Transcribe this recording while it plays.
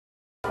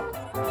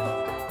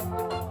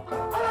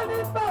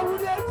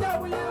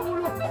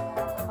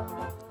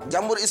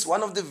Jambur is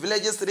one of the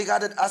villages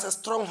regarded as a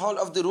stronghold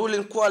of the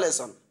ruling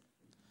coalition.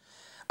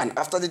 And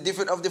after the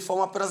defeat of the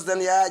former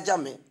President Yahya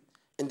Jammeh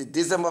in the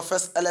December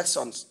 1st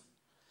elections,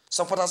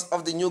 supporters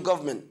of the new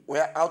government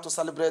were out to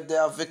celebrate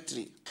their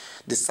victory.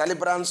 The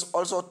celebrants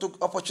also took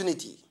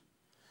opportunity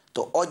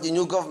to urge the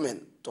new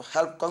government to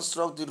help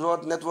construct the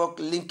road network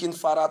linking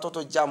Farato to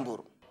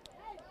Jambur.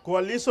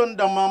 Coalition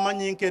da mama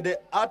nyinke de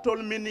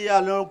atol min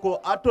yalon ko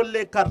atol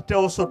le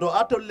carteo soto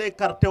atol le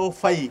carteo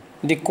fayi.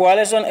 The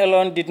coalition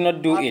alone did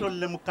not do it,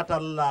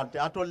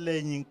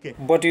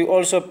 but we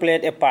also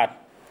played a part.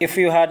 If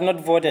you had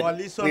not voted,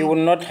 we would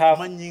not have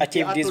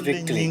achieved this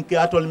victory.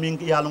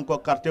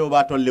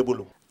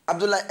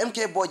 Abdullah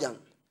M.K. Bojang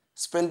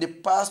spent the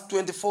past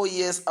 24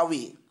 years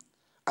away,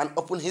 and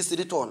upon his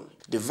return,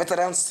 the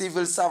veteran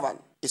civil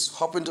servant is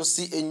hoping to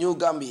see a new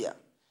Gambia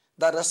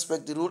that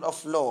respects the rule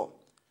of law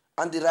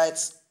and the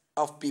rights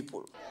of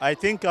people. I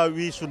think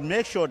we should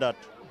make sure that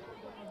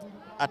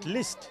at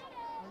least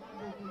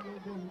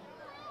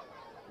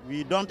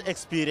we don't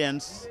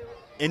experience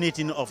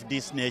anything of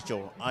this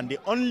nature. And the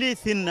only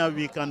thing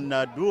we can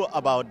do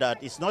about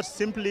that is not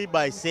simply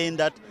by saying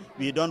that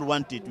we don't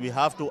want it. We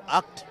have to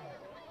act.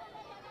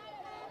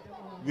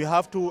 We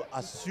have to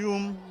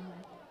assume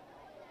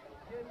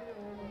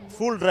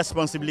full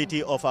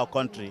responsibility of our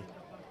country.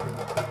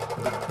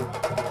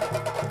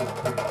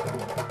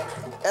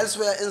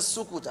 Elsewhere in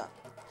Sukuta,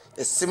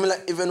 a similar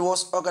event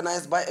was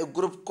organized by a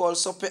group called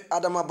Sope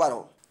Adama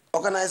Barrow.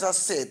 Organizers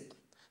said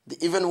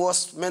the event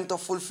was meant to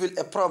fulfill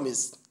a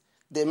promise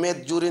they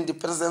made during the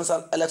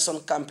presidential election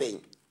campaign.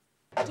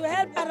 To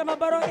help Adama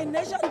Barrow in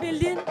nation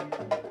building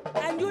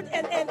and youth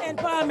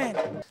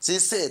empowerment. She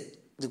said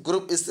the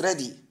group is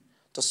ready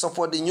to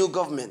support the new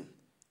government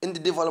in the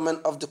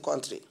development of the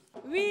country.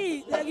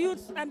 We, the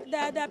youth and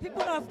the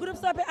people of Group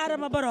Sope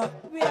Adama Barrow,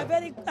 we are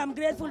very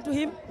grateful to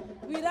him.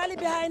 We rally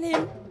behind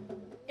him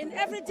in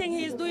everything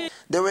he is doing.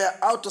 They were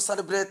out to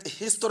celebrate a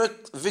historic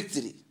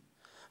victory,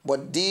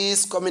 but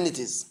these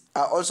communities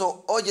are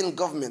also urging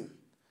government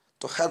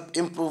to help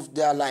improve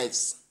their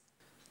lives.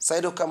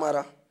 Saido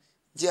Kamara,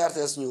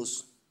 GRTS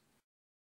News.